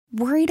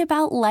Worried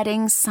about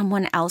letting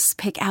someone else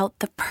pick out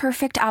the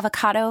perfect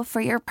avocado for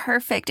your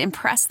perfect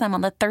impress them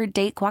on the third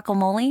date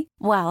guacamole?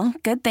 Well,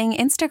 good thing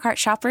Instacart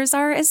shoppers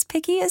are as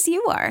picky as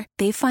you are.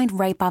 They find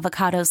ripe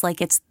avocados like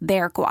it's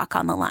their guac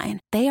on the line.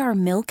 They are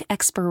milk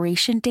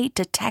expiration date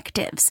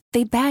detectives.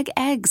 They bag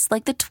eggs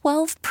like the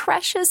 12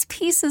 precious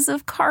pieces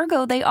of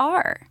cargo they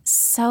are.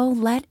 So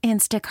let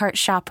Instacart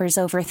shoppers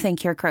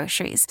overthink your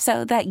groceries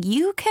so that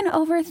you can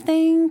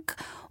overthink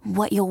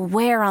what you'll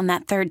wear on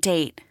that third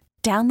date.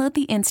 Download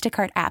the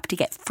Instacart app to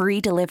get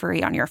free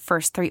delivery on your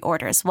first 3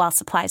 orders while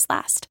supplies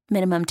last.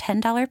 Minimum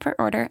 $10 per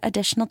order.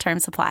 Additional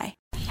terms apply.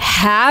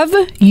 Have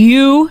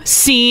you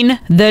seen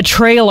the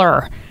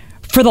trailer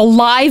for the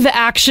live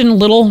action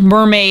Little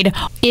Mermaid?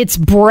 It's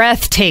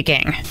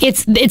breathtaking.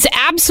 It's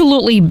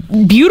absolutely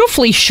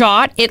beautifully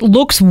shot. It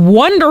looks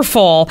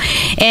wonderful.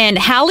 And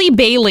Halle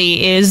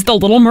Bailey is the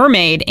Little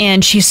Mermaid,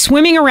 and she's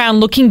swimming around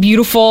looking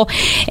beautiful,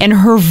 and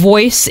her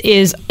voice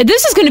is...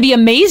 This is going to be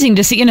amazing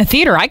to see in a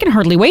theater. I can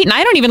hardly wait, and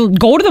I don't even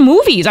go to the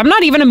movies. I'm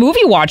not even a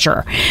movie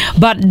watcher.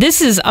 But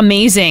this is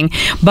amazing.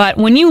 But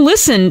when you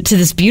listen to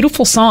this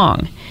beautiful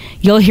song,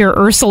 you'll hear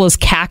Ursula's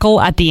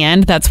cackle at the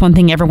end. That's one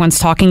thing everyone's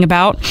talking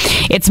about.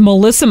 It's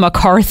Melissa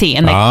McCarthy.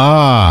 And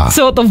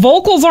so the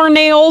vocals are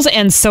nails,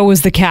 and so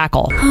is the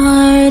cackle.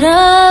 Part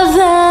of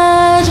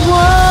that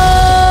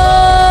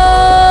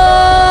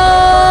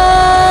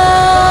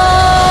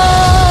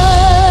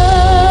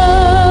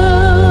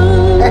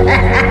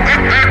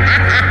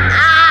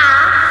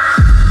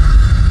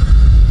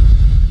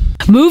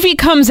Movie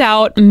comes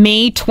out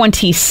May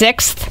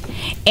 26th.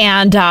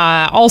 And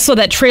also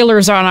that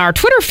trailer's on our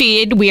Twitter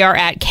feed. We are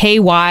at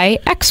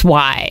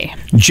KYXY.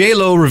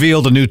 J-Lo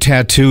revealed a new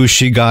tattoo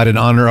she got in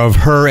honor of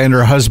her and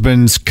her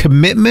husband's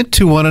commitment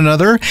to one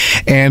another.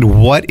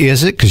 And what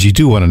is it? Because you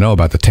do want to know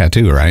about the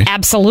tattoo, right?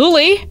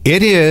 Absolutely.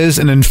 It is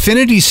an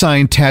infinity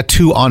sign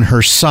tattoo on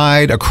her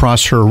side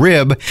across her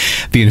rib.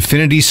 The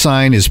infinity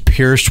sign is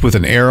pierced with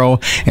an arrow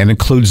and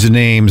includes the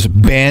names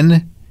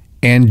Ben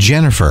and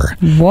Jennifer.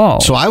 Whoa.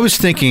 So I was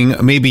thinking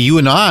maybe you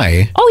and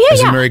I,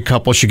 as a married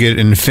couple, should get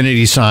an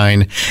infinity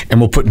sign, and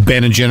we'll put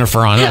Ben and Jennifer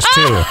on us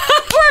too.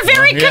 We're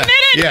very committed.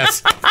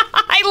 Yes.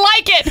 I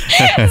like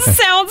it.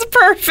 Sounds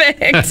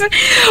perfect.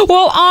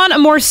 Well, on a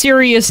more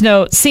serious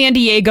note, San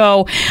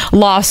Diego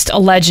lost a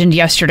legend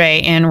yesterday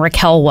in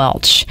Raquel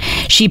Welch.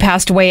 She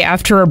passed away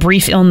after a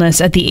brief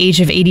illness at the age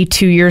of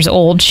 82 years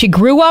old. She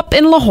grew up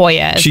in La Jolla,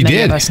 as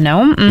many of us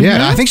know. Mm-hmm.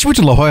 Yeah, I think she went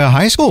to La Jolla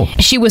High School.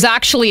 She was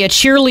actually a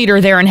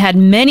cheerleader there and had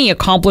many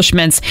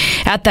accomplishments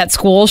at that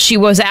school. She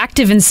was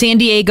active in San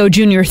Diego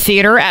Junior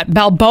Theater at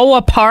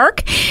Balboa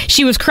Park.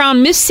 She was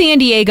crowned Miss San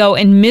Diego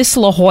and Miss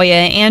La Jolla,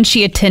 and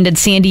she attended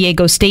San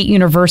Diego State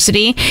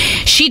University.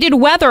 She did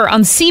weather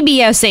on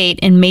CBS 8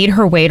 and made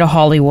her way to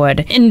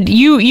Hollywood. And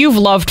you've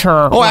loved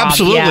her. Oh, Rob.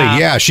 absolutely.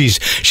 Yeah,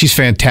 she's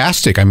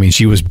fantastic. I mean,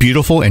 she was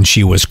beautiful and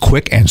she was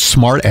quick and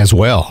smart as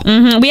well.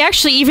 Mm-hmm. We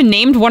actually even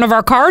named one of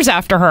our cars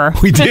after her.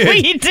 We did.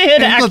 We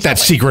did. Let that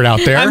secret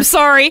out there. I'm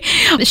sorry.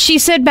 She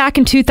said back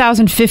in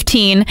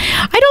 2015,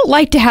 I don't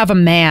like to have a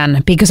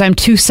man because I'm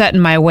too set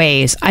in my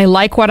ways. I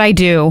like what I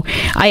do.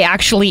 I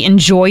actually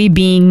enjoy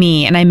being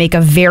me, and I make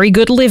a very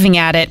good living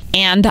at it,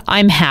 and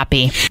I'm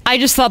happy. I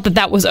just thought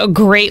that was a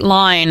great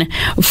line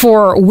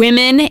for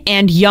women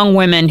and young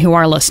women who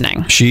are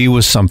listening. She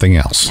was something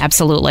else.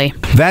 Absolutely.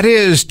 That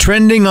is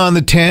trending on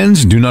the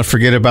 10s. Do not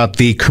forget about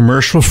the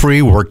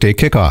commercial-free Workday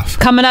Kickoff.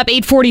 Coming up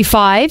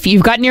 8:45,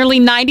 you've got nearly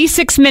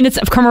 96 minutes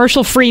of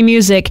commercial-free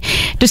music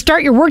to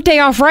start your workday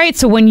off right.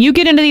 So when you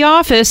get into the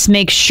office,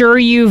 make sure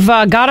you've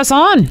got us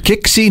on.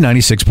 Kixie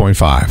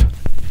 96.5.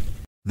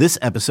 This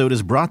episode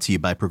is brought to you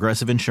by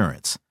Progressive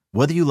Insurance.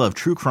 Whether you love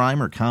true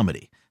crime or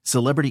comedy,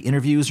 celebrity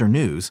interviews or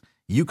news,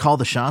 you call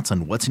the shots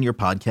on what's in your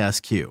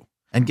podcast queue.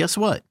 And guess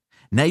what?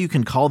 Now you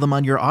can call them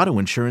on your auto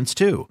insurance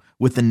too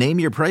with the Name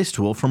Your Price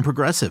tool from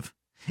Progressive.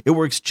 It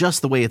works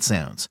just the way it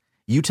sounds.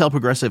 You tell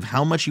Progressive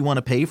how much you want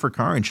to pay for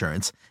car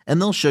insurance, and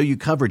they'll show you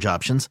coverage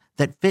options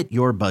that fit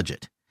your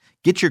budget.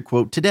 Get your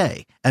quote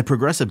today at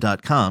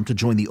Progressive.com to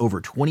join the over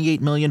 28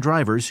 million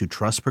drivers who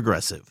trust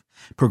Progressive.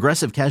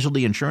 Progressive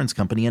Casualty Insurance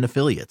Company and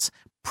Affiliates.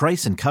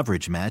 Price and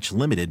coverage match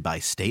limited by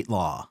state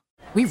law.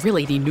 We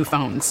really need new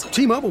phones.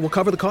 T-Mobile will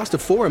cover the cost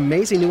of 4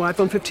 amazing new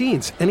iPhone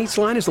 15s, and each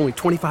line is only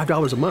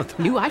 $25 a month.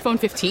 New iPhone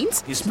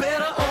 15s? It's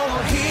better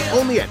over here.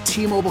 Only at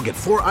T-Mobile, get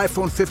 4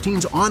 iPhone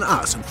 15s on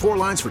us and 4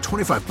 lines for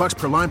 $25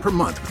 per line per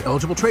month with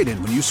eligible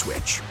trade-in when you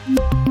switch.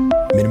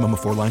 Minimum of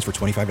 4 lines for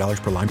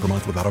 $25 per line per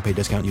month with autopay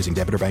discount using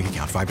debit or bank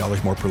account.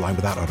 $5 more per line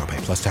without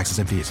autopay, plus taxes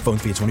and fees. Phone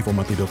fee at 24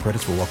 monthly bill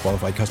credits for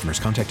well-qualified customers.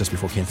 Contact us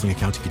before canceling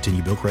account to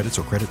continue bill credits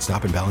or credit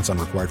stop and balance on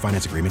required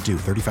finance agreement due.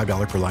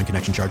 $35 per line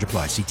connection charge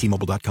applies. See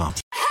T-Mobile.com.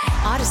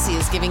 Odyssey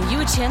is giving you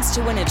a chance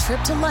to win a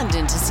trip to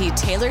London to see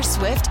Taylor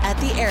Swift at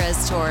the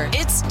Eras Tour.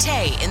 It's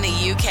Tay in the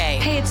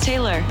UK. Hey, it's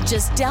Taylor.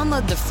 Just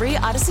download the free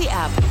Odyssey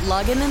app,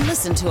 log in and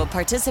listen to a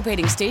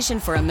participating station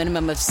for a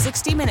minimum of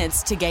 60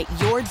 minutes to get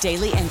your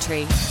daily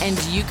entry.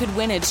 And you could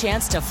win a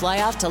chance to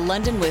fly off to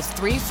London with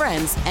 3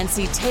 friends and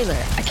see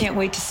Taylor. I can't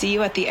wait to see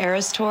you at the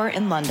Eras Tour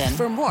in London.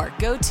 For more,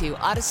 go to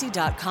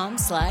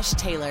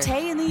odyssey.com/Taylor.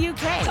 Tay in the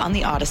UK. It's on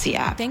the Odyssey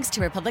app. Thanks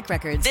to Republic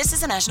Records. This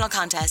is a national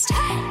contest.